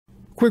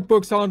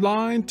QuickBooks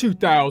Online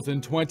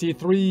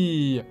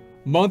 2023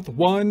 Month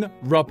 1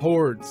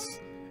 Reports.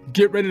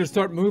 Get ready to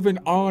start moving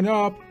on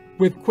up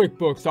with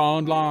QuickBooks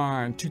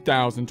Online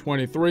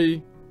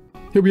 2023.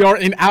 Here we are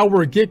in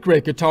our Get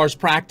Great Guitars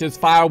practice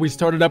file. We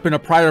started up in a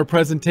prior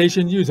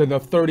presentation using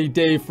the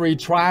 30-day free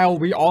trial.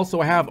 We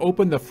also have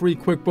open the free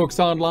QuickBooks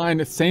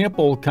Online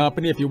sample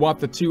company. If you want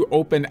the two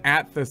open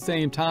at the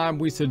same time,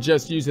 we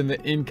suggest using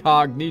the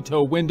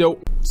incognito window.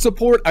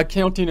 Support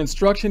accounting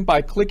instruction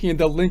by clicking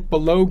the link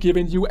below,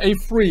 giving you a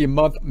free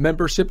month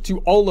membership to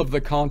all of the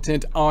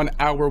content on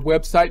our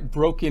website,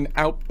 broken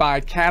out by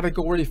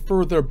category,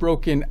 further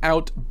broken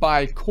out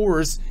by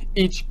course.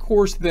 Each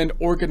course then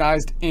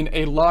organized in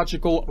a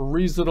logical,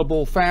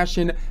 reasonable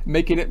fashion,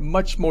 making it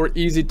much more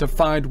easy to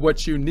find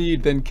what you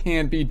need than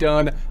can be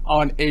done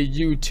on a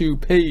YouTube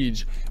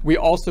page. We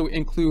also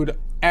include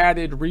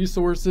added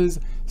resources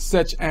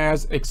such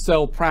as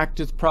Excel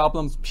practice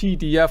problems,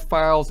 PDF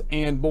files,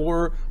 and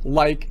more,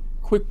 like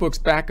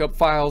QuickBooks backup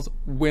files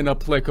when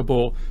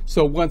applicable.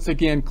 So once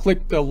again,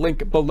 click the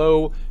link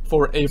below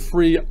for a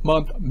free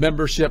month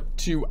membership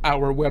to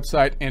our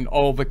website and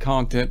all the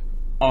content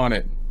on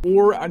it.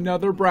 Or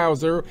another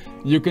browser,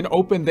 you can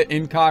open the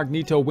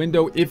incognito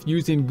window if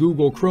using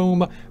Google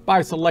Chrome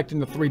by selecting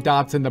the three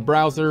dots in the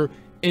browser,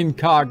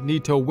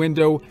 incognito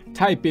window,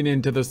 typing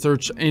into the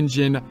search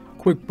engine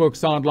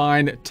QuickBooks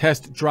Online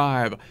Test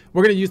Drive.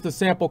 We're going to use the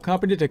sample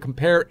company to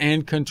compare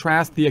and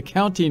contrast the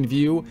accounting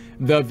view,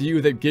 the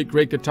view that Get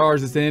Great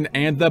Guitars is in,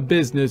 and the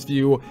business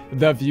view,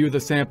 the view the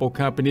sample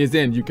company is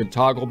in. You can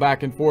toggle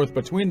back and forth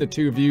between the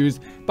two views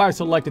by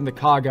selecting the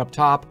cog up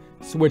top,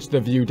 switch the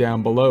view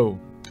down below.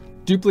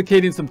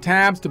 Duplicating some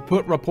tabs to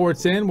put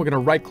reports in, we're going to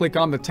right click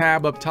on the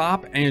tab up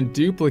top and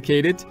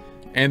duplicate it.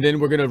 And then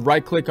we're going to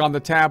right click on the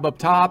tab up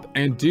top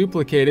and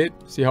duplicate it.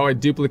 See how I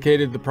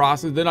duplicated the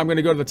process? Then I'm going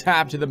to go to the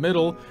tab to the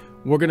middle.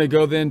 We're going to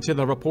go then to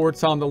the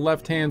reports on the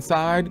left hand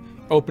side,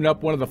 open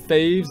up one of the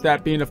faves,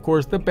 that being of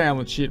course the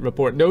balance sheet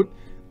report. Note,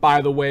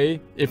 by the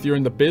way, if you're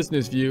in the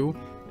business view,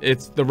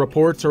 it's the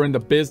reports are in the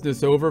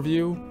business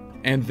overview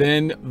and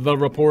then the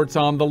reports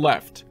on the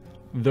left.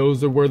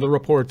 Those are where the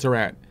reports are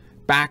at.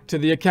 Back to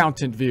the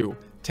accountant view,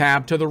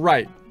 tab to the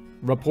right,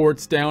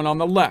 reports down on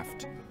the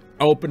left.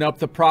 Open up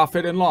the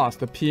profit and loss,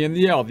 the P and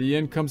the L, the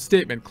income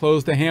statement,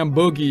 close the ham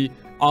boogie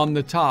on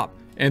the top.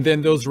 And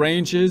then those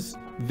ranges,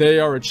 they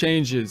are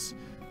changes.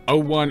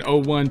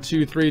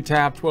 010123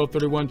 tab,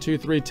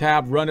 123123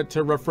 tab, run it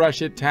to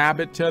refresh it,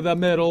 tab it to the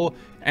middle.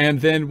 And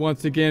then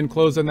once again,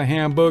 closing the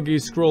ham boogie,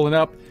 scrolling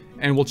up,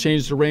 and we'll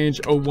change the range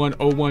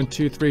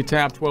 010123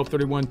 tab,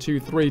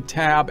 123123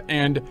 tab,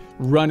 and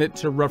run it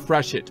to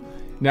refresh it.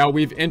 Now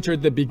we've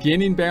entered the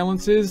beginning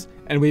balances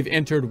and we've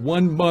entered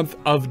 1 month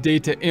of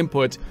data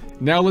input.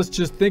 Now let's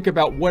just think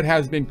about what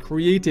has been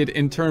created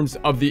in terms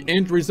of the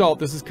end result.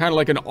 This is kind of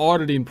like an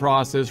auditing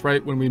process,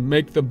 right? When we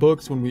make the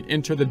books, when we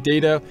enter the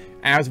data,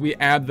 as we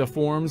add the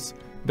forms,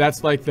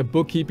 that's like the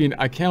bookkeeping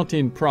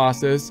accounting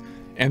process.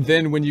 And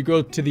then when you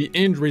go to the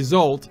end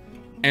result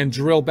and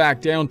drill back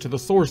down to the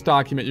source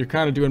document, you're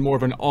kind of doing more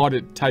of an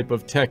audit type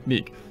of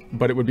technique.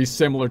 But it would be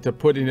similar to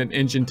putting an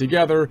engine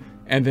together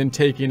and then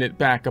taking it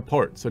back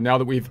apart. So now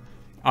that we've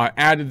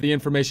added the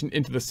information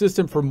into the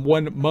system from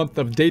 1 month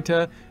of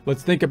data,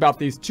 let's think about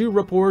these two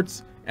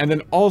reports and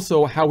then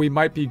also how we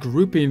might be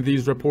grouping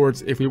these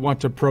reports if we want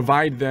to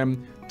provide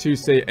them to,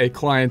 say, a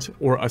client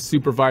or a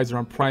supervisor.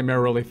 I'm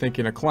primarily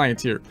thinking a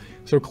client here.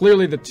 So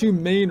clearly the two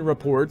main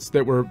reports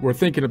that we're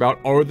thinking about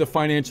are the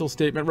financial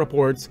statement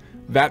reports,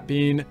 that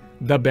being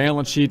the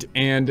balance sheet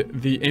and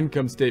the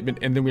income statement.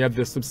 And then we have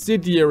the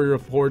subsidiary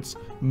reports,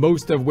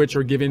 most of which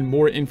are giving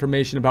more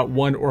information about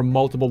one or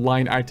multiple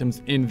line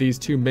items in these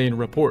two main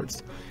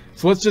reports.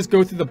 So let's just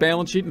go through the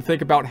balance sheet and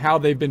think about how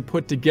they've been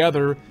put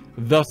together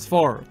thus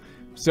far.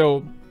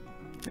 So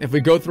if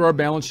we go through our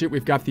balance sheet,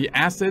 we've got the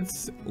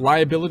assets,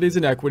 liabilities,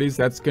 and equities.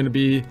 That's going to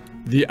be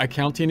the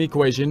accounting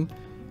equation.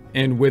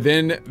 And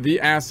within the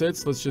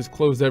assets, let's just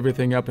close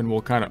everything up and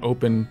we'll kind of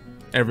open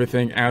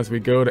everything as we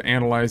go to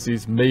analyze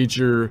these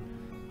major,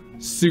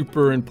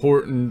 super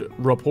important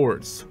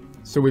reports.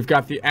 So we've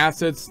got the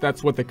assets,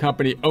 that's what the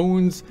company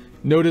owns.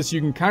 Notice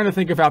you can kind of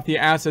think about the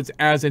assets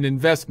as an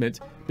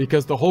investment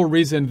because the whole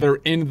reason they're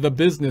in the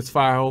business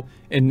file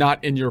and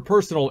not in your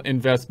personal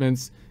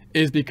investments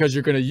is because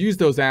you're going to use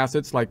those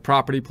assets like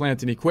property,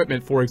 plant, and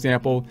equipment, for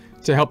example,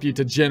 to help you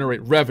to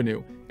generate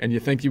revenue. And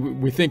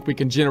we think we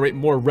can generate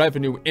more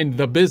revenue in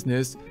the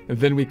business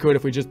than we could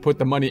if we just put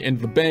the money in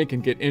the bank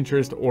and get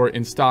interest or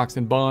in stocks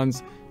and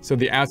bonds. So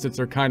the assets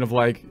are kind of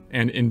like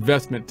an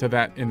investment to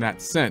that in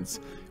that sense.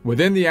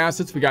 Within the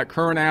assets, we got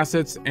current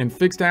assets and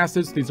fixed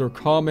assets. These are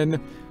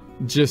common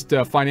just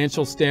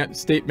financial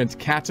statement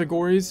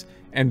categories.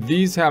 And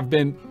these have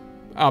been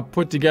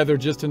put together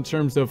just in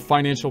terms of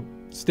financial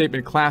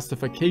statement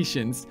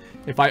classifications.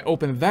 If I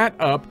open that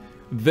up,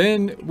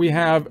 then we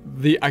have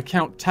the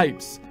account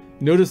types.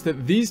 Notice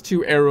that these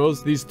two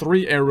arrows, these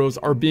three arrows,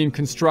 are being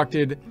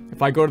constructed.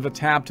 If I go to the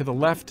tab to the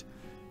left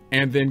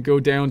and then go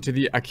down to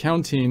the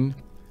accounting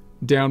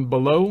down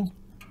below,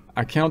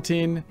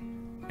 accounting,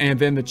 and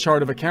then the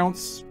chart of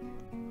accounts.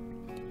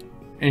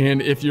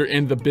 And if you're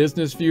in the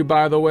business view,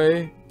 by the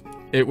way,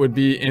 it would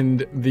be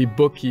in the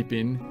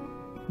bookkeeping,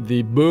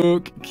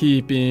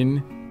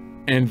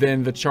 and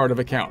then the chart of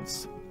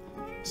accounts.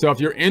 So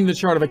if you're in the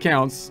chart of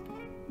accounts,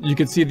 you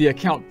can see the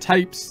account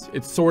types.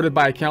 It's sorted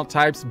by account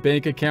types,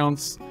 bank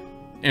accounts,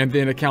 and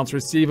then accounts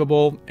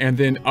receivable, and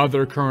then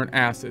other current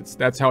assets.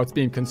 That's how it's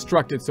being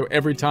constructed. So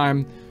every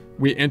time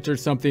we enter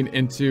something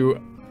into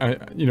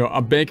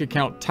a bank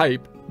account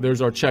type,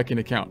 there's our checking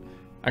account.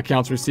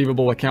 Accounts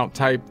receivable account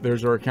type,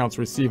 there's our accounts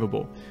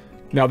receivable.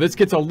 Now this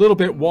gets a little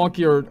bit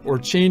wonky or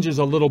changes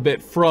a little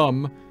bit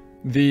from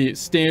the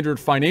standard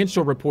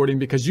financial reporting,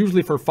 because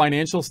usually for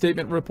financial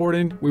statement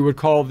reporting, we would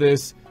call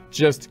this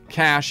just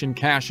cash and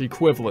cash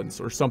equivalents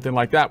or something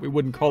like that. We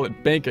wouldn't call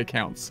it bank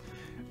accounts.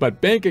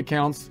 But bank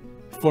accounts,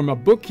 from a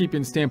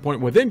bookkeeping standpoint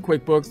within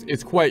QuickBooks,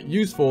 is quite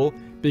useful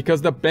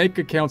because the bank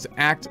accounts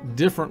act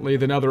differently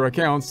than other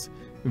accounts.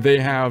 They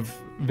have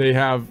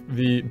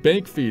the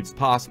bank feeds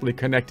possibly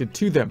connected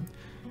to them.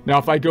 Now,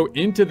 if I go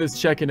into this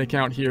checking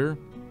account here,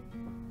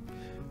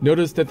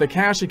 notice that the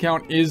cash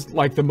account is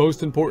like the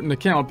most important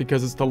account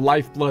because it's the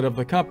lifeblood of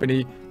the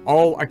company.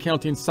 All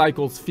accounting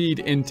cycles feed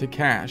into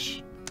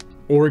cash,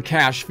 or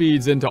cash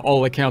feeds into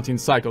all accounting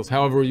cycles,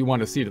 however you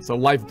want to see it. It's the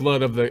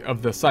lifeblood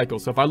of the cycle.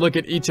 So if I look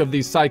at each of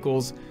these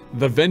cycles,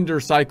 the vendor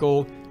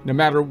cycle, no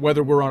matter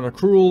whether we're on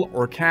accrual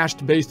or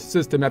cash-based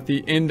system, at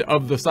the end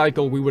of the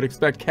cycle, we would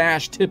expect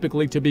cash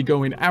typically to be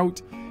going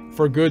out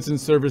for goods and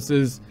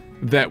services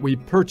that we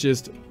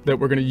purchased that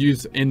we're going to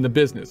use in the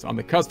business. On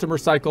the customer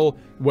cycle,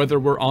 whether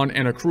we're on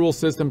an accrual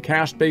system,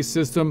 cash-based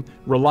system,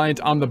 reliant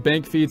on the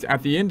bank feeds,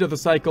 at the end of the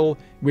cycle,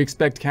 we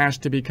expect cash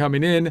to be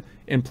coming in.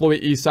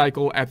 Employee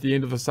cycle, at the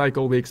end of the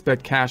cycle, we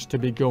expect cash to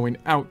be going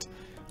out.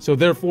 So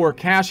therefore,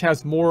 cash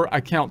has more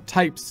account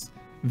types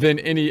than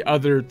any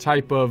other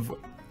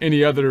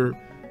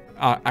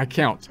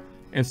account.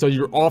 And so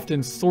you're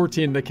often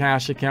sorting the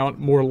cash account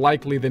more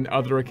likely than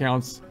other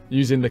accounts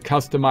using the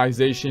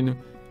customization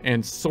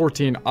and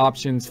sorting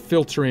options,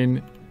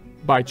 filtering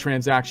by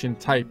transaction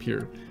type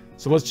here.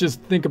 So let's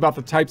just think about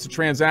the types of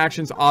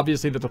transactions.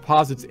 Obviously, the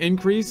deposits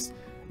increase.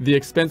 The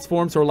expense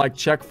forms are like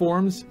check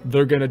forms.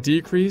 They're going to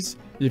decrease.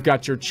 You've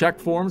got your check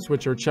forms,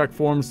 which are check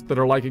forms that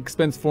are like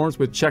expense forms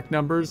with check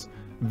numbers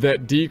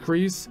that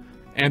decrease.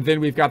 And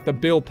then we've got the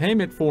bill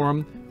payment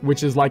form,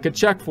 which is like a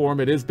check form.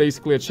 It is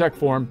basically a check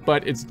form,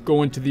 but it's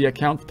going to the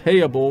accounts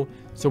payable.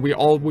 So we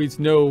always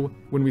know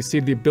when we see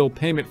the bill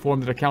payment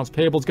form that accounts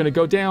payable is going to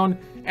go down,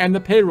 and the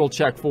payroll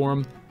check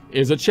form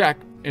is a check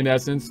in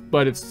essence,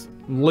 but it's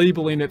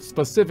labeling it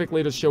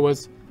specifically to show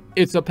us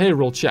it's a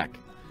payroll check.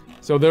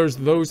 So there's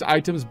those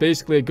items.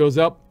 Basically, it goes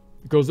up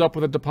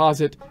with a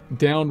deposit,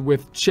 down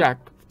with check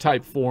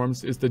type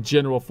forms is the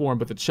general form,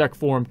 but the check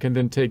form can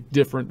then take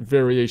different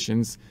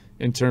variations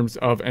in terms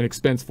of an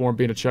expense form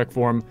being a check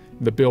form,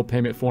 the bill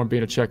payment form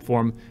being a check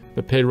form,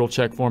 the payroll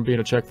check form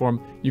being a check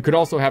form. You could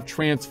also have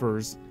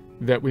transfers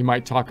that we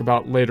might talk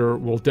about later.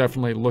 We'll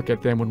definitely look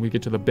at them when we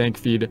get to the bank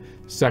feed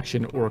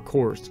section or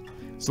course.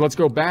 So let's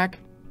go back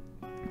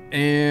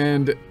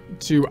and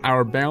to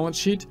our balance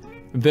sheet.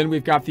 Then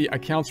we've got the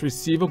accounts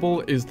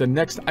receivable is the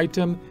next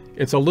item.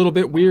 It's a little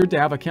bit weird to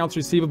have accounts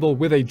receivable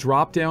with a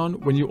drop down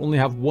when you only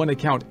have one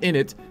account in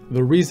it.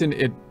 The reason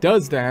it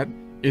does that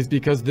is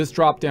because this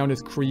drop down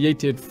is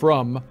created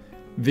from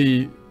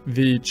the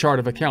chart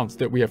of accounts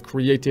that we have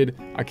created.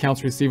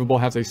 Accounts receivable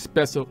has a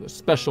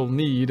special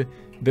need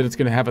that it's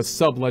going to have a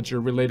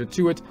subledger related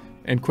to it,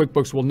 and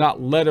QuickBooks will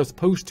not let us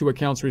post to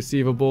accounts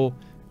receivable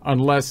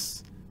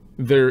unless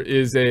there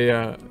is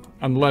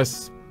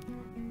unless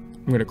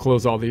I'm going to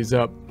close all these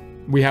up.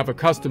 We have a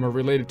customer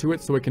related to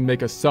it, so it can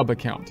make a sub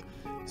account.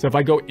 So if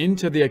I go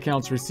into the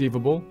accounts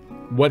receivable,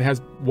 what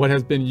has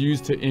been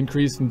used to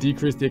increase and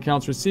decrease the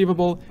accounts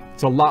receivable,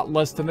 it's a lot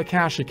less than the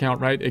cash account,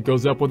 right? It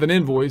goes up with an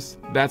invoice.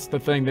 That's the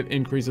thing that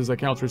increases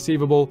accounts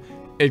receivable.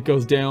 It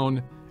goes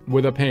down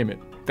with a payment.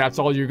 That's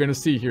all you're going to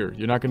see here.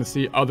 You're not going to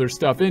see other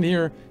stuff in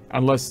here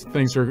unless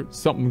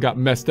something got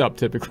messed up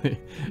typically.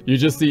 You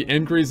just see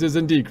increases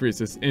and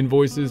decreases.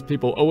 Invoices,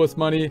 people owe us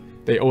money.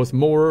 They owe us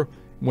more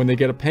when they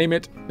get a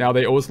payment. Now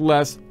they owe us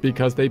less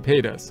because they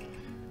paid us.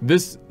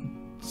 This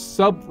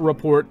sub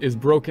report is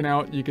broken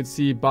out. You can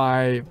see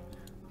by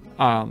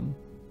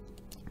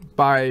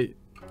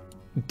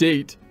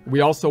date. We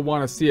also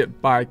want to see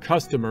it by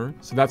customer.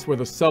 So that's where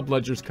the sub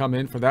ledgers come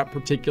in for that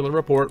particular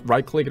report.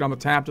 Right click it on the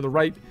tab to the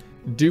right,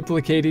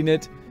 duplicating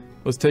it.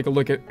 Let's take a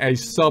look at a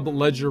sub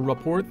ledger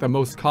report, the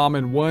most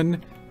common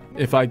one.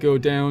 If I go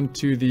down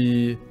to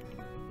the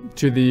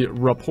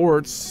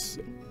reports,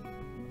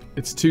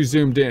 it's too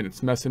zoomed in.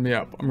 It's messing me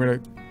up. I'm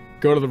going to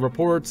go to the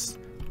reports,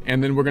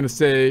 and then we're going to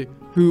say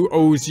who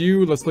owes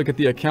you. Let's look at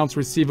the accounts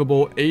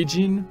receivable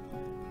aging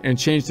and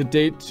change the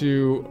date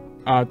to,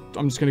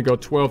 I'm just going to go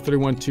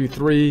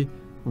 12/31/23,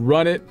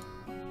 run it.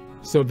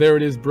 So there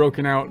it is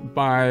broken out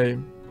by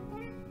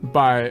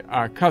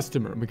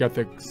customer. We got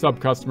the sub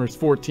customers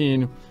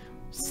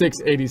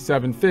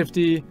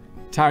 14,687.50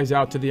 ties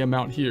out to the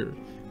amount here.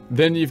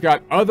 Then you've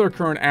got other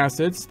current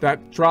assets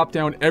that drop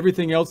down.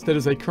 Everything else that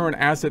is a current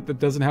asset that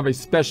doesn't have a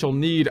special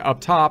need up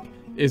top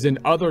is in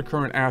other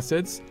current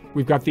assets.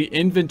 We've got the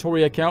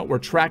inventory account. We're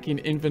tracking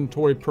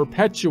inventory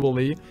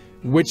perpetually.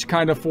 Which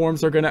kind of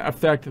forms are going to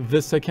affect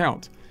this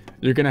account?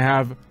 You're going to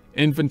have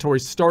inventory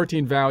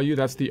starting value,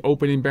 that's the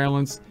opening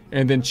balance,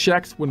 and then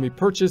checks when we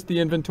purchase the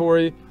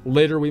inventory.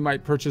 Later we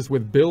might purchase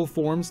with bill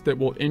forms that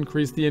will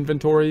increase the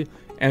inventory,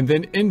 and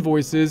then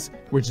invoices,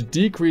 which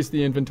decrease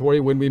the inventory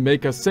when we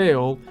make a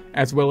sale,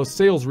 as well as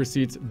sales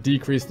receipts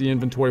decrease the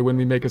inventory when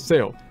we make a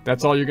sale.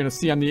 That's all you're going to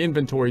see on the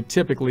inventory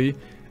typically.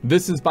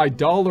 This is by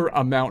dollar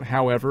amount,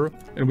 however,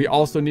 and we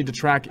also need to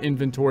track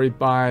inventory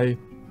by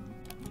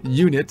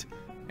unit,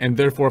 and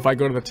therefore if I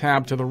go to the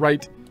tab to the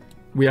right,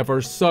 we have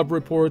our sub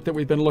report that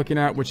we've been looking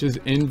at, which is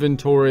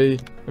inventory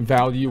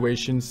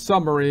valuation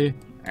summary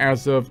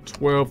as of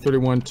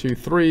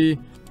 12/31/23.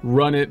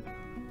 Run it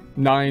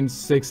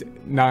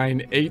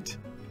 9698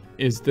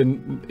 is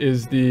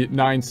the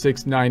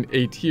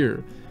 9698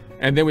 here.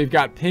 And then we've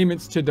got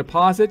payments to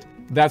deposit.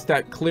 That's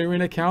that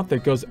clearing account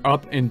that goes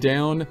up and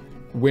down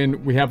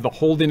when we have the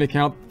holding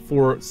account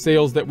for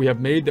sales that we have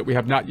made that we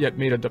have not yet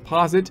made a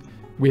deposit.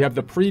 We have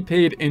the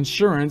prepaid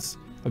insurance.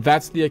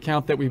 That's the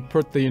account that we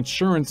put the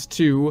insurance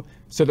to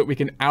so that we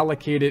can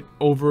allocate it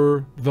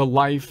over the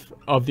life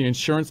of the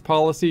insurance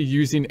policy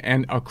using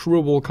an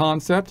accrual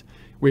concept.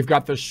 We've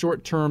got the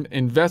short-term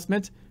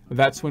investment.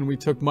 That's when we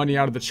took money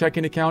out of the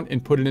checking account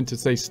and put it into,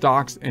 say,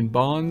 stocks and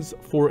bonds,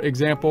 for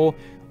example.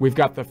 We've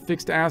got the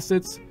fixed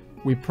assets.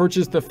 We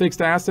purchased the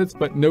fixed assets,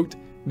 but note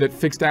that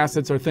fixed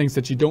assets are things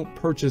that you don't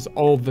purchase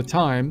all the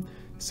time.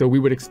 So we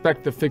would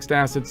expect the fixed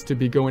assets to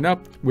be going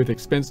up with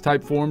expense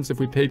type forms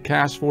if we paid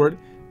cash for it.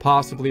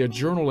 Possibly a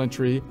journal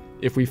entry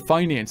if we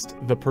financed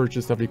the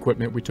purchase of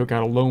equipment. We took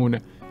out a loan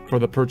for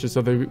the purchase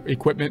of the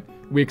equipment.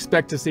 We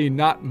expect to see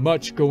not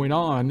much going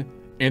on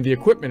in the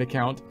equipment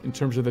account in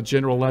terms of the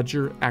general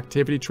ledger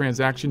activity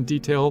transaction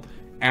detail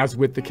as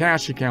with the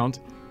cash account,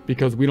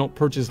 because we don't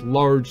purchase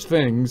large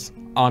things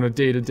on a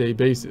day-to-day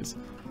basis.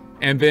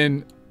 And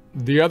then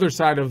the other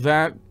side of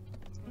that,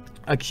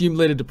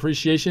 accumulated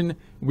depreciation,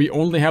 we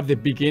only have the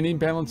beginning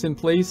balance in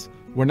place.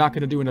 We're not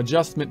going to do an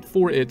adjustment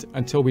for it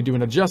until we do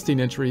an adjusting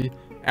entry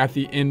at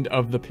the end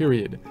of the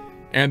period.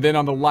 And then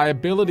on the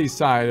liability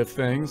side of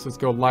things, let's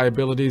go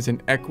liabilities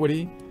and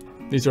equity.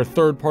 These are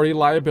third-party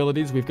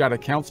liabilities. We've got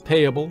accounts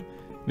payable.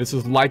 This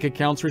is like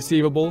accounts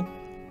receivable,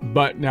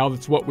 but now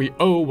that's what we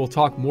owe. We'll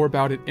talk more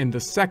about it in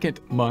the second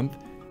month.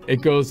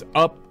 It goes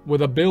up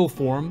with a bill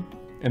form,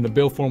 and the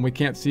bill form we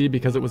can't see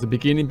because it was a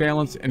beginning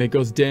balance, and it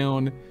goes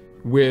down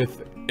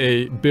with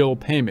a bill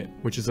payment,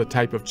 which is a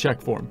type of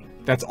check form.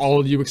 That's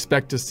all you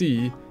expect to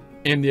see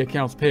in the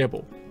accounts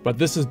payable. But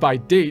this is by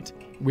date.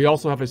 We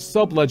also have a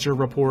subledger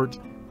report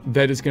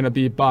that is going to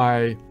be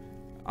by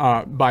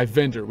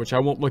vendor, which I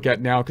won't look at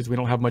now because we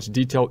don't have much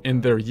detail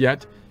in there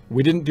yet.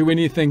 We didn't do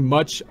anything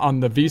much on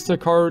the Visa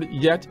card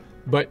yet,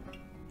 but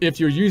if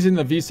you're using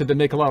the Visa to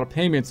make a lot of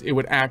payments, it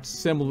would act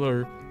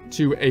similar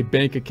to a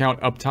bank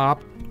account up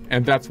top.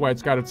 And that's why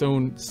it's got its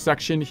own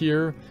section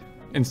here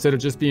instead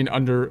of just being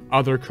under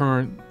other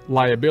current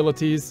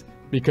liabilities,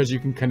 because you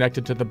can connect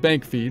it to the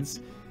bank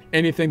feeds.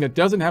 Anything that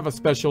doesn't have a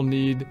special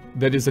need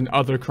that is an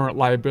other current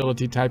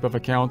liability type of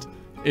account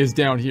is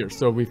down here.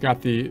 So we've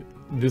got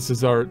this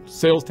is our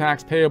sales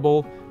tax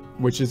payable,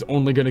 which is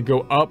only going to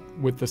go up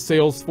with the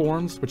sales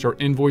forms, which are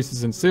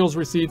invoices and sales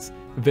receipts.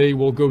 They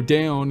will go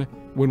down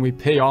when we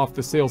pay off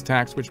the sales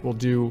tax, which we'll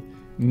do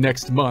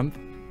next month,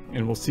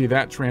 and we'll see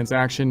that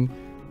transaction.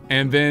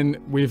 And then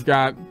we've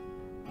got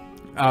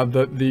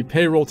the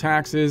payroll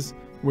taxes,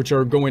 which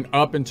are going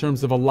up in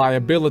terms of a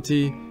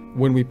liability.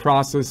 When we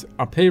process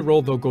a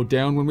payroll, they'll go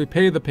down when we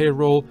pay the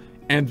payroll.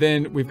 And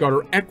then we've got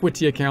our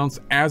equity accounts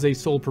as a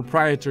sole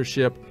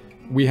proprietorship.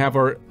 We have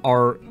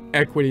our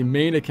equity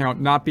main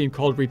account not being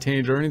called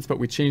retained earnings, but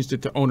we changed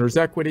it to owner's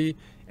equity.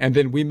 And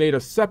then we made a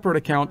separate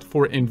account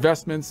for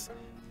investments,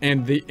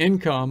 and the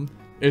income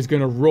is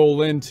going to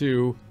roll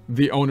into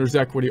the owner's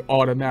equity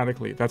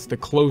automatically. That's the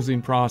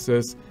closing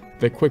process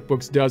that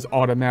QuickBooks does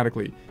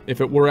automatically.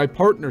 If it were a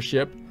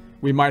partnership,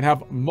 we might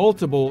have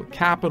multiple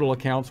capital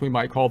accounts, we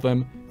might call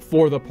them,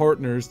 for the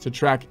partners to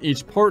track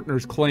each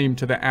partner's claim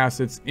to the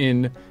assets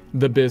in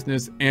the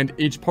business. And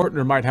each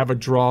partner might have a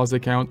draws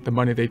account, the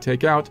money they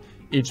take out.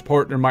 Each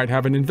partner might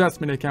have an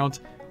investment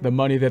account, the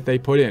money that they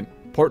put in.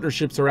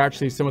 Partnerships are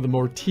actually some of the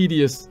more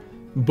tedious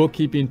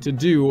bookkeeping to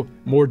do,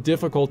 more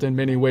difficult in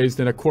many ways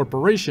than a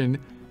corporation,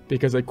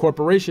 because a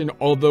corporation,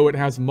 although it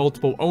has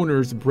multiple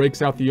owners,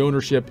 breaks out the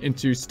ownership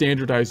into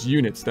standardized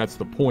units. That's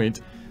the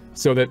point.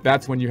 So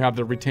that's when you have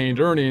the retained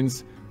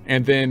earnings,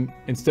 and then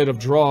instead of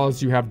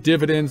draws, you have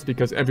dividends,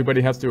 because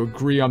everybody has to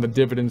agree on the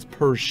dividends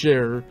per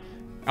share,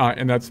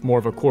 and that's more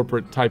of a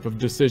corporate type of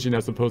decision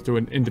as opposed to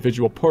an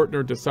individual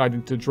partner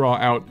deciding to draw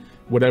out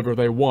whatever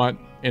they want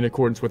in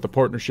accordance with the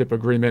partnership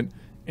agreement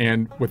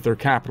and with their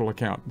capital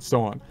account and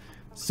so on.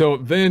 So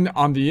then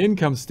on the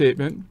income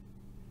statement,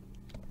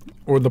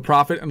 or the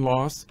profit and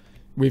loss,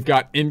 we've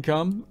got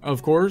income,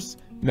 of course.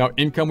 Now,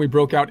 income we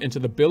broke out into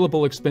the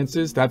billable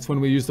expenses. That's when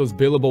we use those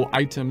billable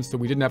items, so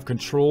we didn't have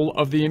control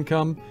of the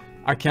income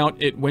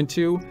account it went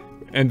to.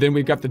 And then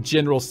we've got the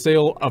general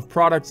sale of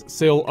products,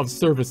 sale of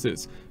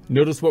services.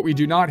 Notice what we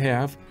do not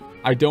have.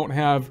 I don't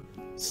have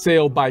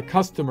sale by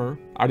customer.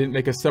 I didn't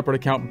make a separate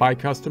account by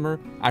customer.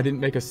 I didn't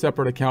make a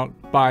separate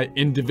account by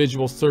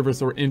individual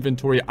service or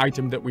inventory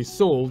item that we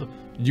sold,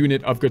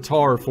 unit of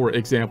guitar, for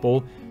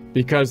example,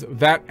 because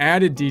that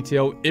added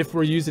detail, if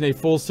we're using a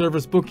full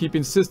service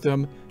bookkeeping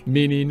system,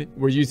 meaning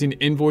we're using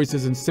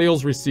invoices and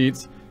sales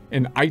receipts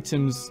and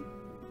items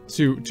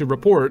to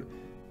report,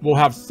 we'll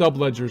have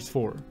subledgers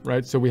for,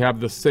 right? So we have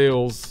the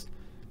sales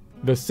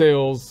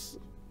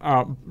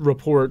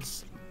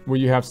reports where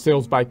you have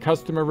sales by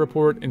customer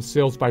report and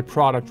sales by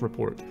product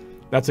report.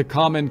 That's a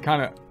common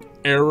kind of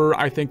error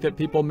I think that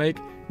people make.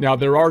 Now,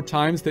 there are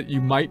times that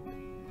you might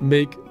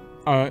make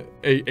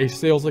a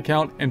sales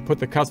account and put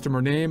the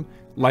customer name,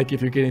 like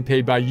if you're getting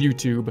paid by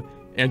YouTube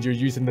and you're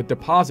using the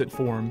deposit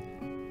form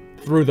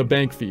through the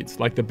bank feeds.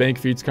 Like the bank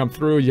feeds come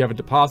through, you have a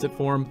deposit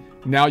form.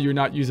 Now you're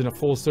not using a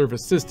full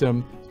service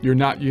system. You're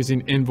not using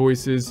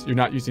invoices. You're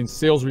not using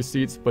sales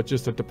receipts, but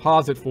just a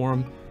deposit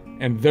form.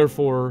 And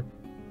therefore,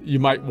 you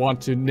might want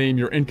to name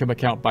your income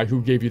account by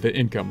who gave you the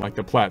income, like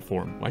the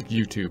platform, like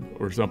YouTube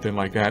or something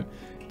like that.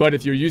 But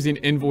if you're using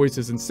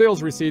invoices and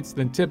sales receipts,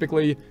 then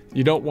typically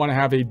you don't want to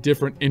have a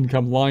different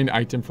income line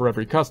item for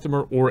every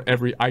customer or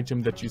every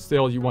item that you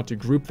sell. You want to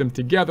group them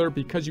together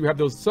because you have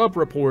those sub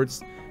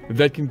reports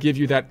that can give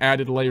you that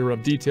added layer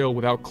of detail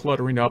without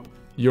cluttering up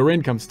your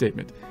income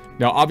statement.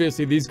 Now,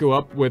 obviously these go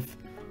up with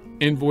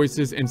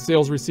invoices and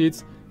sales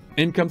receipts.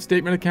 Income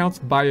statement accounts,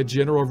 by a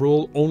general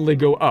rule, only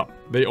go up.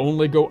 They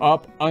only go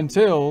up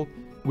until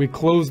we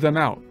close them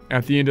out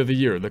at the end of the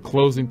year. The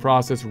closing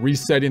process,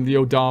 resetting the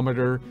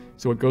odometer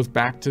so it goes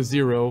back to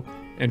zero,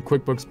 and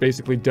QuickBooks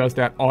basically does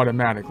that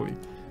automatically.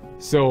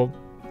 So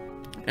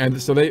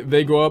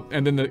they go up,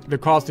 and then the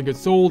cost of goods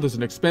sold is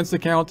an expense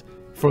account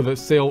for the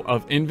sale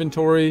of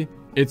inventory.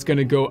 It's going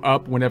to go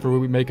up whenever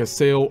we make a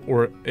sale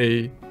or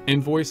a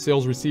invoice,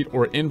 sales receipt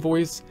or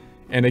invoice.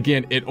 And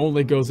again, it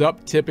only goes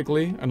up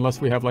typically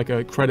unless we have like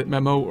a credit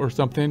memo or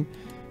something.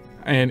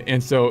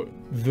 And so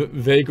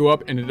they go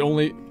up, and it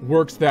only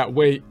works that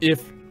way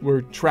if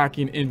we're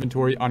tracking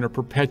inventory on a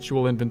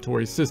perpetual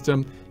inventory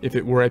system. If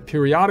it were a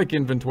periodic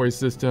inventory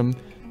system,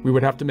 we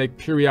would have to make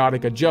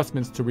periodic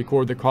adjustments to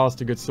record the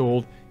cost of goods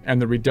sold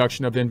and the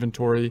reduction of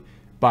inventory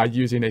by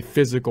using a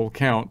physical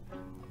count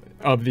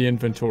of the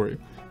inventory.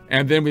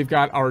 And then we've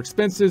got our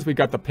expenses. We've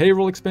got the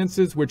payroll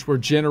expenses, which were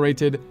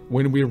generated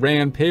when we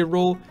ran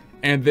payroll.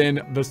 And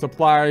then the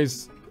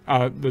supplies,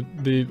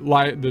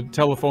 the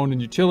telephone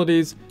and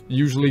utilities,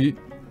 usually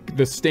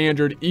the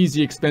standard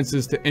easy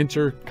expenses to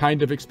enter,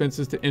 kind of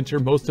expenses to enter.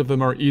 Most of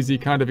them are easy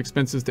kind of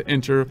expenses to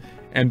enter,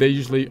 and they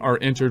usually are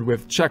entered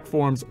with check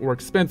forms or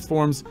expense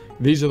forms.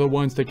 These are the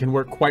ones that can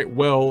work quite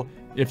well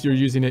if you're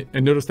using it.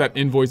 And notice that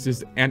invoice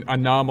is an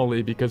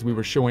anomaly because we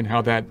were showing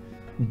how that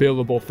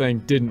billable thing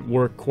didn't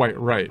work quite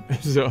right.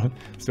 So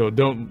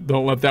don't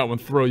let that one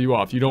throw you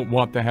off. You don't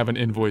want to have an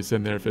invoice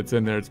in there. If it's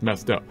in there, it's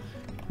messed up.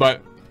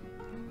 But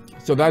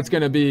so that's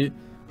going to be,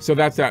 so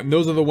that's that. And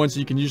those are the ones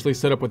you can usually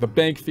set up with the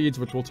bank feeds,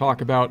 which we'll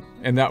talk about.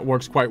 And that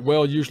works quite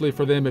well usually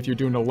for them if you're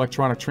doing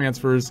electronic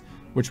transfers,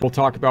 which we'll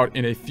talk about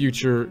in a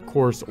future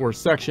course or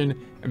section.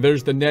 And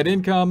there's the net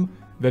income.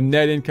 The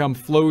net income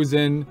flows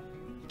in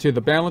to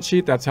the balance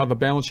sheet. That's how the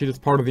balance sheet is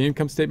part of the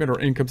income statement, or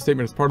income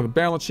statement is part of the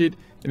balance sheet.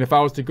 And if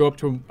I was to go up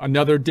to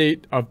another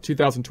date of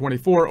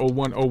 2024,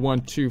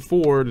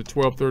 01/01/24 to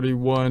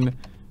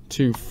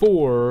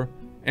 12/31/24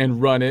 and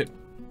run it,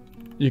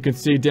 you can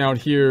see down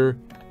here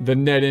the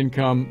net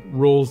income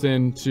rolls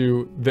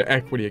into the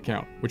equity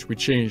account, which we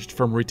changed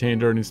from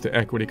retained earnings to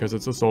equity because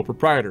it's a sole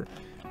proprietor.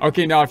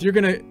 Okay, now if you're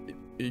going to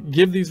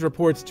give these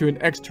reports to an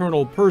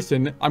external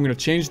person, I'm going to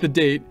change the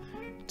date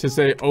to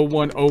say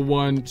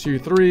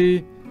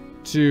 01/01/23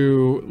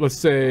 to, let's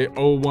say,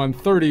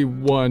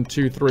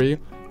 01/31/23.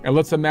 And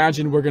let's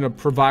imagine we're going to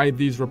provide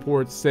these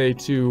reports, say,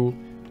 to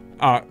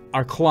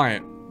a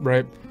client,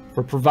 right? If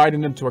we're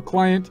providing them to a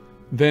client,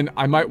 then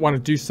I might want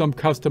to do some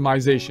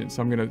customization.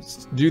 So I'm going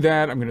to do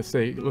that. I'm going to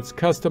say, let's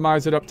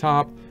customize it up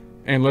top.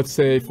 And let's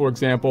say, for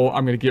example,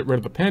 I'm going to get rid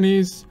of the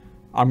pennies.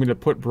 I'm going to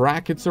put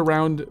brackets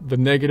around the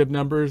negative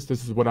numbers.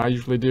 This is what I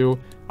usually do.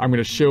 I'm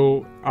going to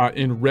show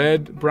in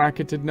red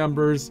bracketed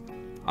numbers.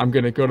 I'm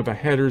going to go to the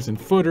headers and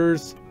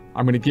footers.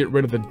 I'm going to get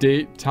rid of the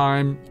date,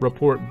 time,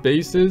 report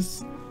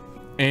basis,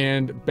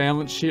 and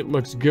balance sheet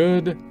looks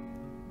good.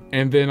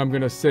 And then I'm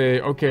going to say,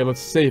 okay, let's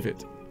save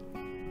it.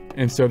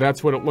 And so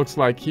that's what it looks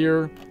like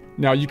here.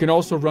 Now you can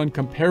also run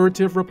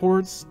comparative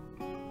reports,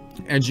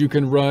 and you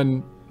can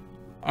run,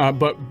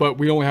 but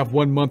we only have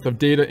 1 month of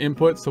data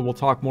input. So we'll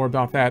talk more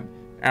about that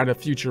at a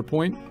future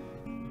point.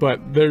 But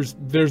there's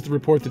the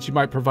report that you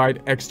might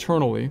provide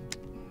externally.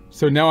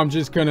 So now I'm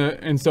just gonna,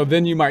 and so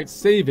then you might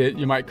save it.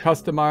 You might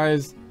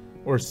customize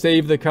or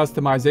save the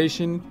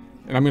customization,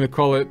 and I'm gonna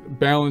call it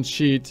balance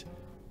sheet.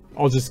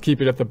 I'll just keep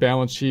it at the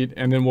balance sheet,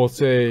 and then we'll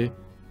say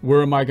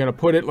Where am I going to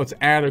put it? Let's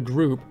add a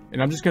group,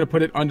 and I'm just going to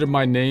put it under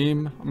my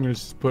name. I'm going to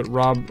just put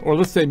Rob, or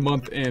let's say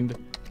month end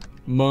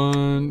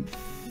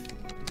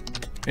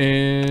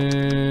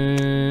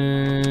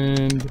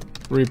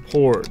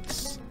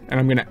reports, and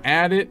I'm going to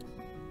add it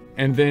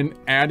and then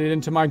add it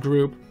into my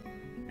group,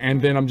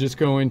 and then I'm just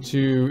going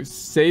to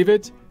save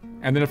it.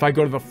 And then if I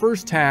go to the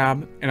first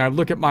tab and I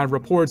look at my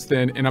reports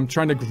then, and I'm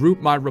trying to group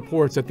my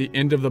reports at the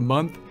end of the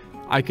month,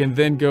 I can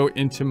then go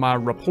into my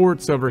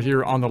reports over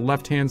here on the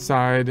left hand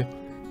side,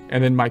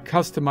 and then my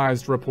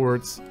customized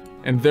reports,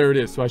 and there it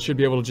is. So I should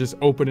be able to just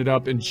open it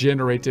up and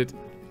generate it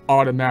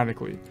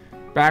automatically.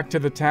 Back to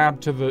the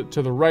tab to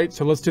the right.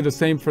 So let's do the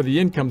same for the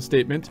income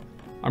statement.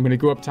 I'm going to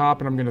go up top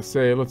and I'm going to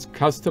say, let's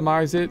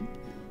customize it.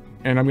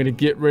 And I'm going to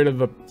get rid of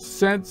the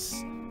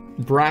cents,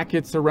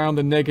 brackets around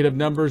the negative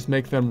numbers,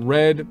 make them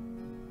red.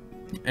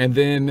 And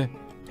then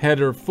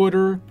header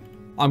footer,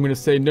 I'm going to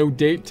say no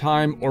date,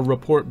 time, or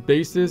report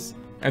basis.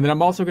 And then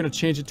I'm also going to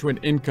change it to an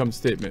income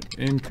statement.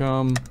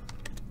 Income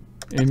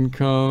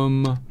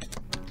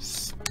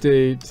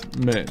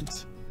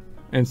statement.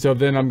 And so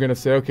then I'm going to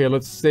say, okay,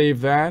 let's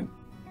save that.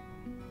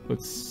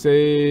 Let's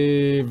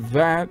save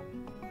that.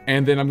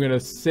 And then I'm going to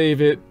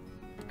save it,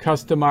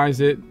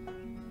 customize it.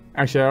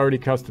 Actually, I already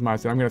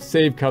customized it. I'm going to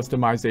save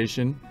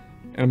customization,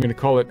 and I'm going to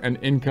call it an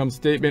income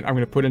statement. I'm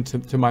going to put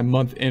into my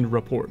month end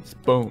reports.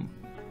 Boom.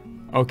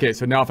 Okay,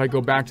 so now if I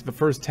go back to the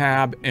first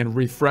tab and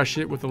refresh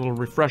it with a little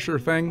refresher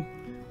thing,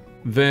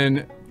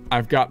 then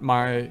I've got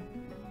my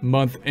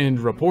month end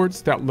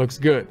reports. That looks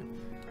good.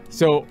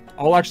 So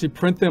I'll actually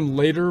print them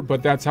later,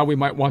 but that's how we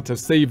might want to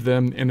save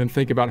them and then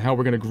think about how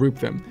we're going to group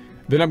them.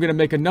 Then I'm going to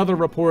make another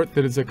report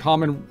that is a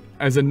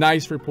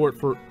nice report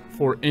for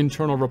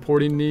internal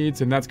reporting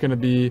needs, and that's going to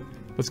be,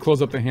 let's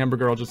close up the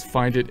hamburger. I'll just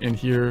find it in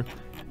here.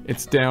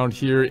 It's down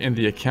here in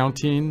the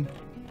accounting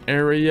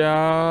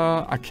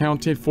area,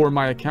 accounting for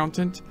my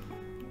accountant,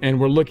 and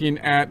we're looking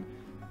at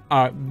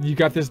you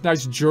got this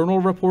nice journal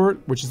report,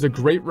 which is a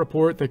great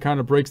report that kind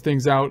of breaks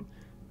things out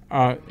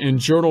in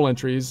journal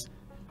entries,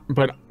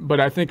 but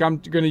I think I'm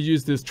going to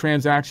use this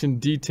transaction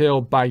detail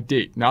by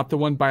date, not the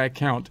one by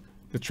account,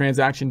 the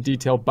transaction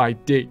detail by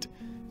date.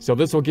 So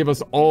this will give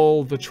us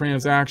all the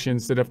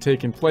transactions that have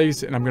taken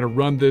place, and I'm going to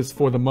run this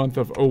for the month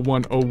of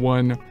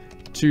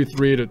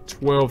 01/01/23 to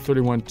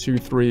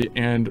 12/31/23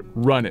 and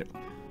run it.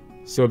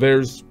 So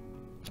there's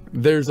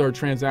our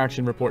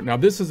transaction report. Now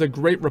this is a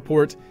great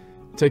report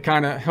to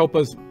kind of help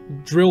us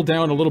drill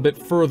down a little bit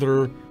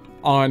further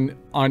on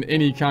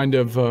any kind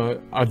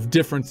of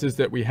differences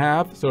that we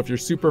have. So if you're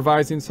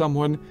supervising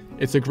someone,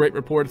 it's a great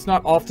report. It's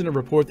not often a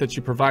report that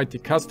you provide to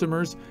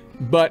customers,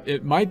 but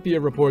it might be a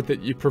report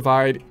that you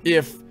provide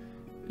if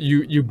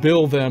you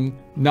bill them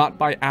not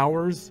by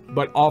hours,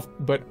 but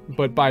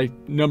by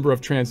number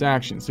of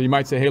transactions. So you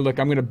might say, hey, look,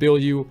 I'm going to bill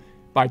you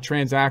by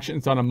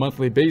transactions on a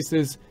monthly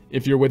basis.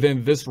 If you're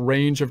within this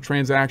range of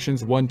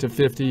transactions, 1 to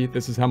 50,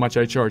 this is how much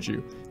I charge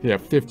you. If you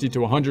have 50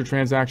 to 100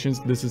 transactions,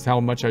 this is how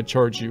much I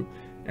charge you.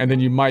 And then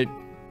you might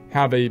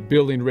have a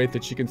billing rate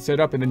that you can set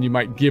up, and then you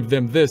might give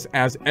them this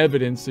as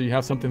evidence, so you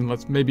have something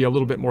that's maybe a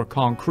little bit more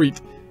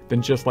concrete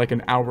than just like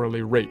an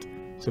hourly rate.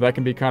 So that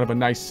can be kind of a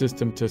nice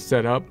system to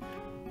set up.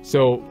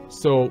 So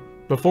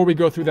before we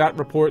go through that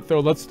report though,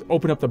 let's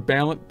open up the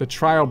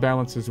trial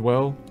balance as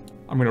well.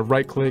 I'm going to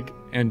right click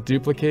and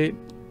duplicate,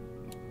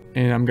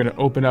 and I'm going to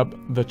open up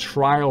the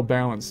trial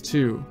balance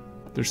too.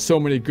 There's so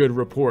many good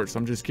reports.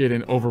 I'm just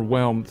getting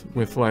overwhelmed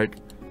with like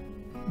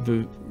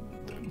the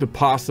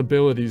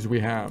possibilities we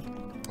have.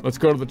 Let's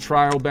go to the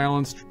trial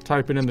balance,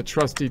 type it in the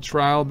trusty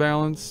trial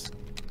balance,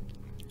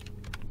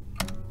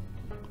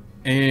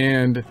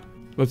 and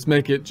let's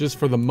make it just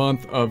for the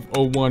month of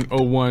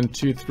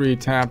 01/01/23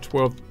 tab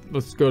 12.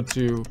 Let's go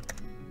to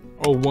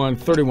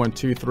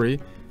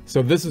 01/31/23.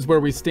 So this is where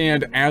we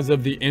stand as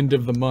of the end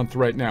of the month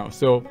right now.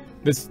 So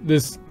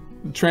this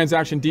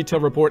transaction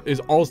detail report is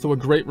also a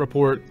great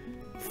report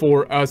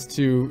for us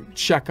to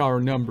check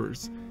our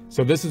numbers.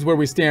 So this is where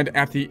we stand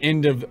at the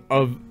end of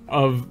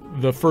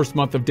the first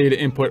month of data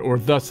input, or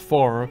thus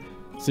far.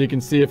 So you can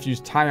see if you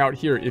tie out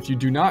here. If you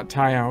do not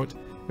tie out,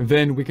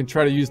 then we can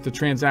try to use the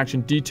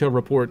transaction detail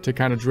report to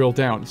kind of drill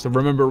down. So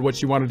remember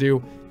what you want to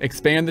do,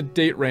 expand the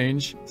date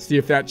range, see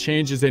if that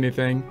changes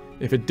anything.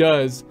 If it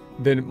does,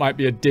 then it might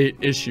be a date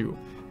issue.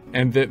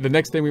 And the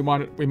next thing we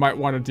might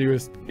want to do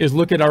is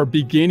look at our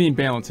beginning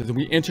balances. And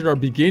we entered our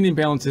beginning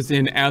balances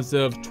in as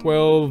of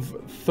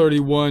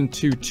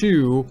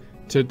 12/31/22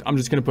 to, I'm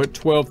just going to put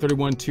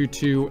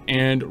 12/31/22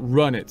 and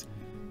run it.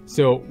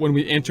 So when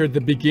we entered the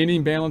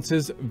beginning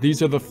balances,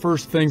 these are the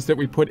first things that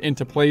we put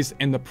into place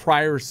in the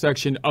prior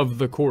section of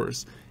the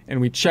course. And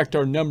we checked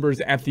our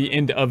numbers at the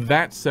end of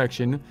that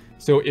section.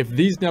 So if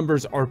these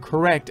numbers are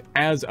correct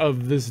as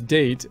of this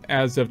date,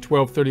 as of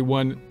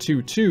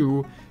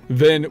 12/31/22,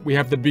 then we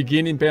have the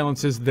beginning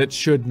balances that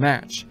should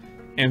match.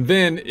 And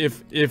then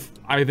if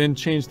I then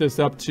change this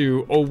up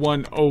to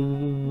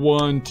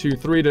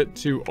 01/01/23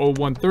 to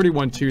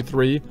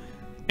 01/31/23,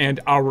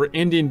 and our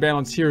ending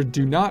balance here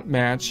do not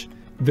match,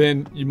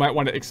 then you might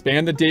want to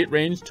expand the date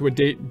range to a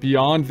date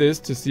beyond this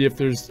to see if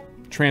there's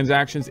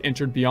transactions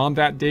entered beyond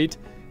that date.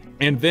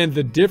 And then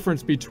the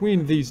difference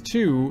between these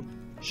two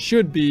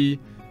should be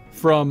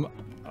from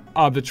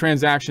the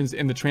transactions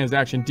in the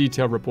transaction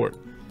detail report.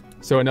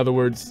 So in other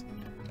words,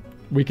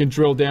 we can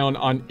drill down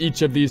on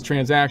each of these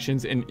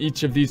transactions, and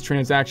each of these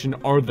transactions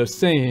are the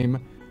same,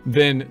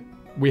 then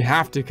we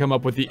have to come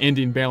up with the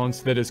ending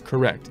balance that is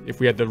correct. If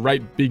we had the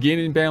right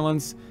beginning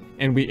balance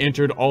and we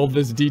entered all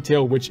this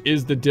detail, which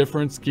is the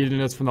difference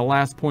getting us from the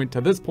last point to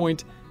this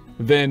point,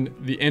 then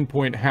the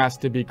endpoint has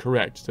to be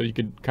correct. So you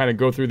could kind of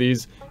go through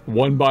these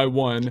one by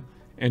one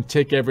and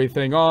tick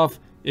everything off.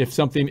 If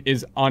something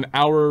is on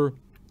our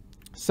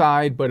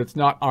side, but it's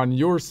not on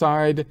your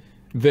side,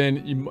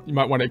 then you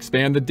might want to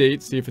expand the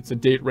date, see if it's a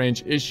date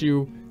range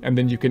issue, and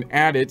then you can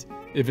add it.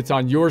 If it's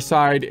on your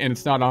side and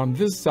it's not on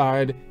this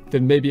side,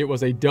 then maybe it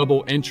was a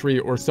double entry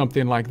or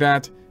something like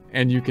that,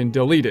 and you can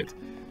delete it.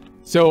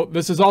 So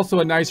this is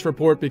also a nice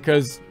report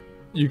because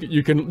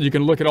you can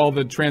look at all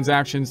the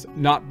transactions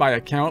not by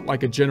account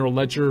like a general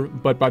ledger,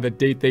 but by the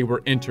date they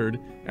were entered,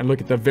 and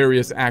look at the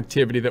various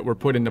activity that were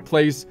put into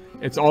place.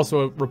 It's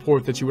also a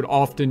report that you would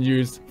often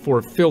use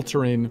for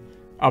filtering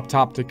up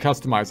top to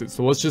customize it.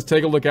 So let's just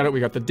take a look at it.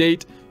 We got the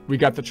date, we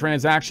got the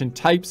transaction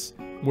types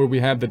where we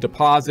have the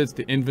deposits,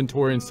 the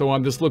inventory, and so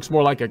on. This looks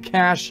more like a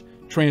cash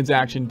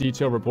transaction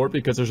detail report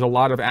because there's a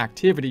lot of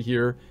activity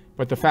here.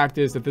 But the fact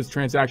is that this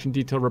transaction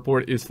detail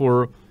report is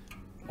for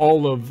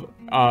all of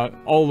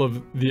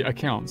the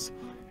accounts.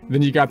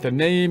 Then you got the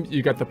name,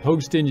 you got the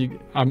posting,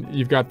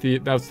 you've got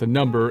that's the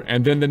number,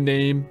 and then the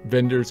name,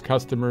 vendors,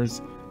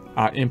 customers,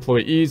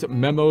 employees,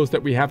 memos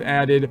that we have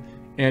added,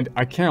 and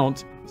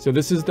account. So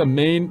this is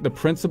the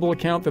principal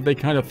account that they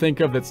kind of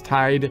think of that's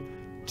tied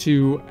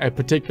to a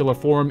particular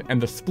form,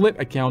 and the split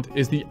account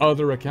is the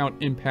other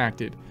account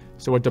impacted.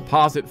 So a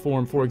deposit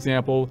form, for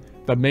example,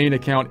 the main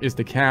account is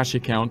the cash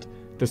account.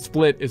 The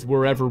split is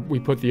wherever we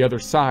put the other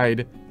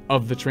side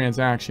of the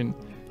transaction.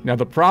 Now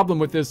the problem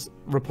with this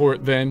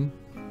report then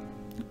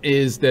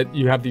is that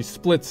you have these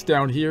splits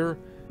down here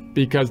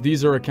because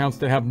these are accounts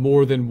that have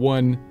more than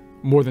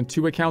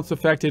two accounts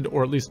affected,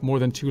 or at least more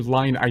than two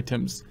line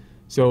items.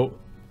 So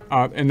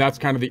and that's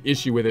kind of the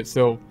issue with it.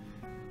 So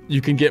you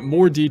can get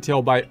more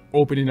detail by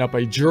opening up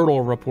a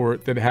journal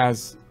report that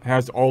has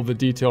all the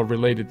detail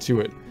related to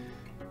it.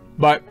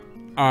 But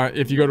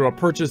if you go to a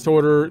purchase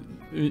order,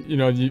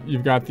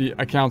 you've got the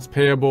accounts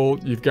payable,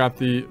 you've got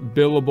the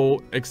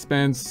billable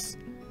expense,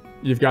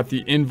 you've got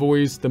the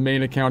invoice. The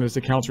main account is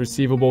accounts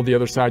receivable. The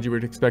other side you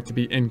would expect to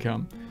be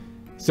income.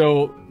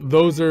 So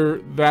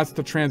that's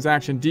the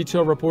transaction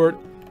detail report.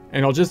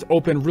 And I'll just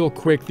open real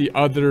quick the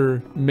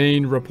other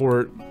main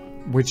report,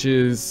 which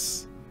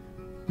is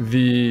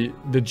the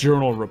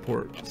journal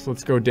report. So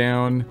let's go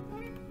down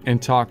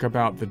and talk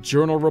about the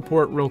journal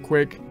report real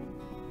quick.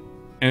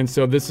 And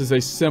so this is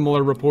a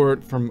similar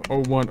report from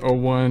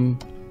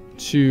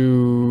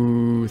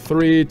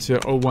 01/01/23 to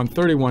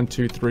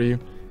 01/31/23.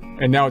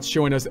 And now it's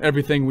showing us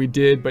everything we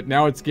did, but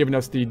now it's giving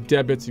us the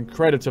debits and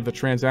credits of the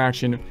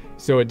transaction.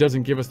 So it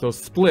doesn't give us those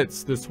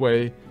splits this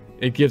way.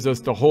 It gives us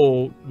the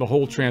whole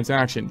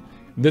transaction.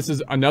 This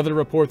is another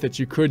report that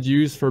you could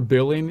use for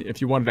billing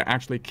if you wanted to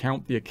actually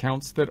count the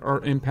accounts that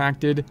are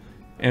impacted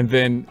and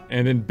then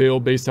bill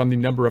based on the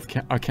number of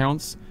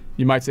accounts.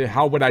 You might say,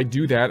 how would I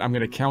do that? I'm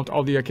going to count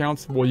all the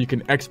accounts. Well, you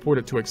can export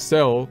it to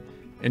Excel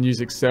and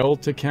use Excel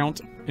to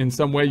count in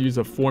some way, use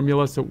a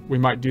formula. So we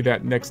might do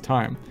that next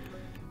time.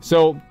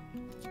 So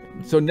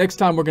next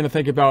time we're going to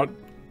think about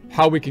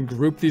how we can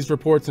group these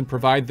reports and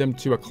provide them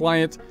to a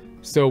client.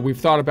 So we've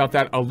thought about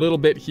that a little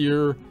bit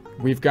here.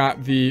 We've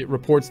got the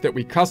reports that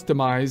we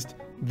customized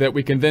that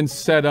we can then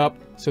set up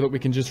so that we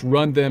can just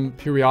run them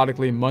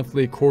periodically,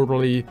 monthly,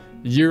 quarterly,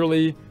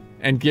 yearly,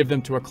 and give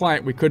them to a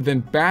client. We could then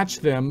batch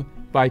them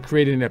by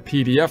creating a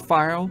PDF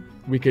file.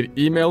 We could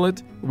email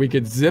it. We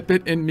could zip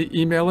it and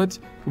email it.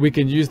 We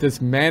can use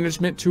this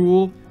management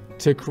tool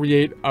to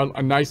create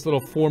a nice little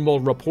formal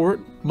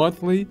report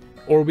monthly,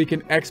 or we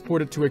can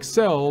export it to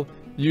Excel,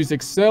 use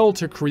Excel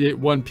to create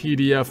one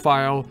PDF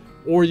file,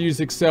 or use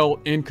Excel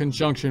in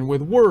conjunction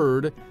with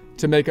Word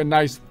to make a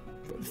nice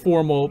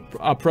formal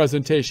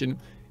presentation.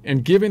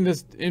 And giving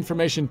this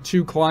information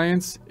to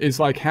clients is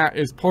a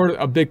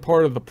big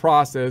part of the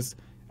process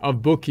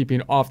of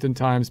bookkeeping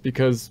oftentimes,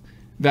 because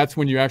that's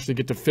when you actually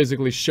get to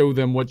physically show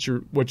them what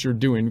you're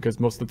doing, because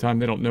most of the time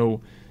they don't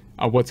know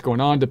what's going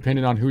on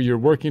depending on who you're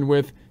working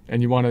with,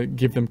 and you want to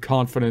give them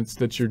confidence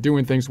that you're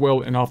doing things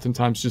well. And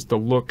oftentimes just the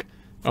look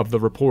of the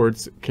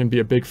reports can be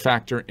a big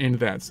factor in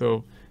that.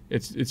 So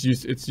it's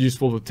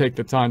useful to take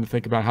the time to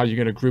think about how you're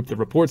going to group the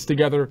reports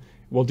together.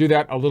 We'll do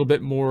that a little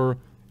bit more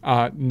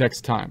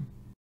next time.